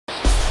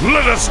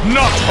Let us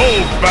not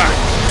hold back!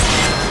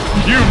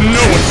 You've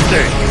no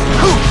escape!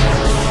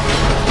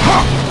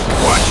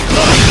 Watch!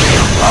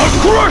 I'll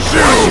crush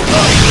you!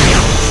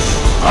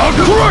 I'll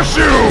crush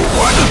you!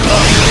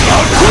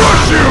 I'll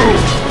crush you!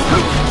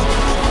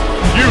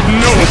 You've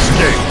no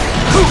escape!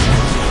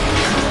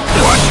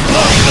 Watch!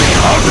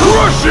 I'll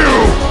crush you!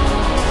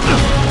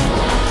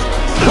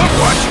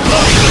 Watch!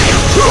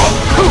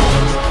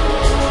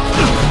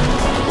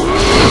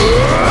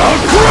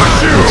 I'll crush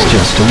you! It's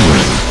just a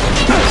win.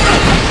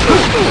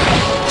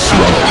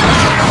 Slow.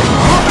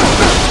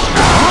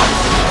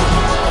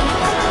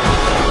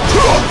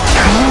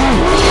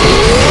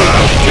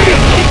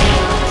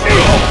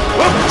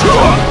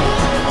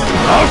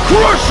 I'll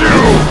crush you!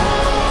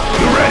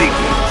 You ready?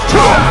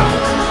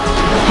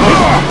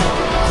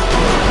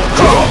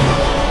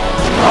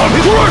 I'll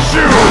crush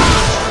you!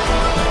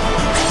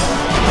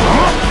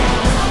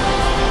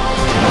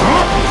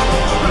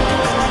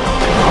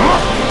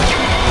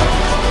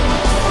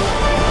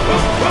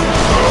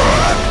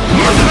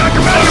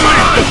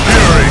 Unleash the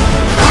fury!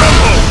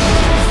 Rebel!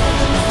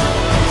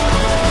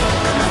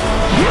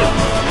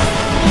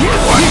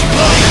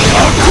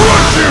 I'll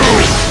crush you!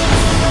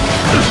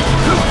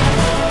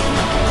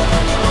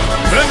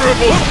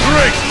 Venerable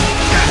strength!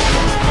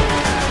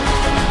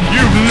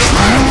 You've no...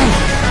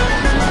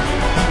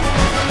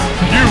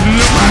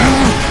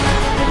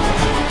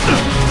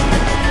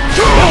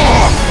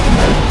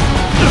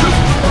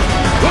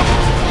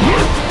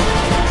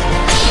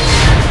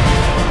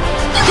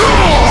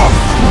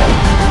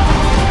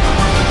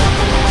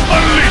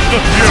 Unleash the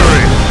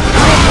fury!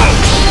 Rumble!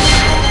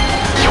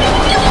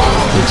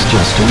 It's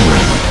just a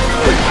win.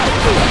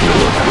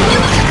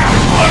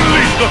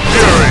 Unleash the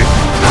fury!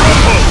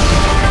 Rumble!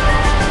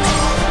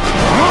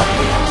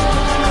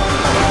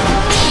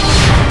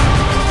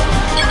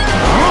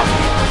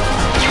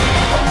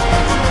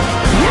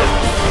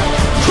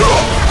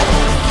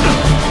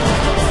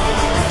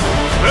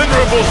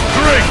 Venerable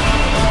strength!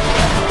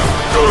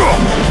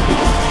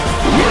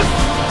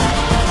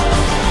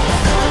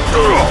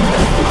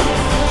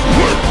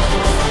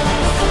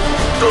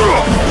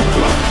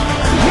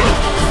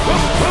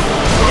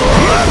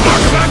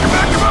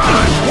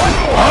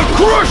 I'll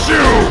crush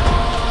you!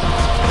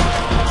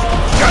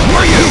 Got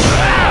for you!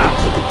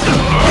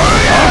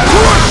 I'll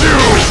crush you!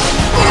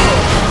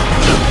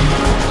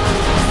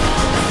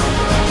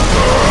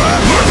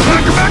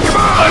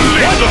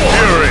 Unleash the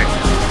fury!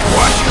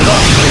 Watch!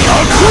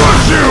 I'll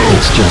crush you!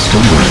 It's just a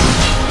win.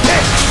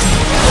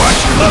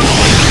 Watch!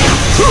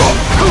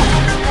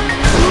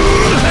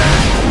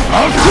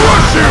 I'll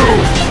crush you!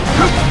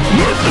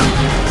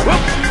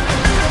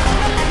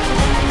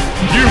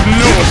 You've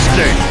no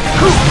escape!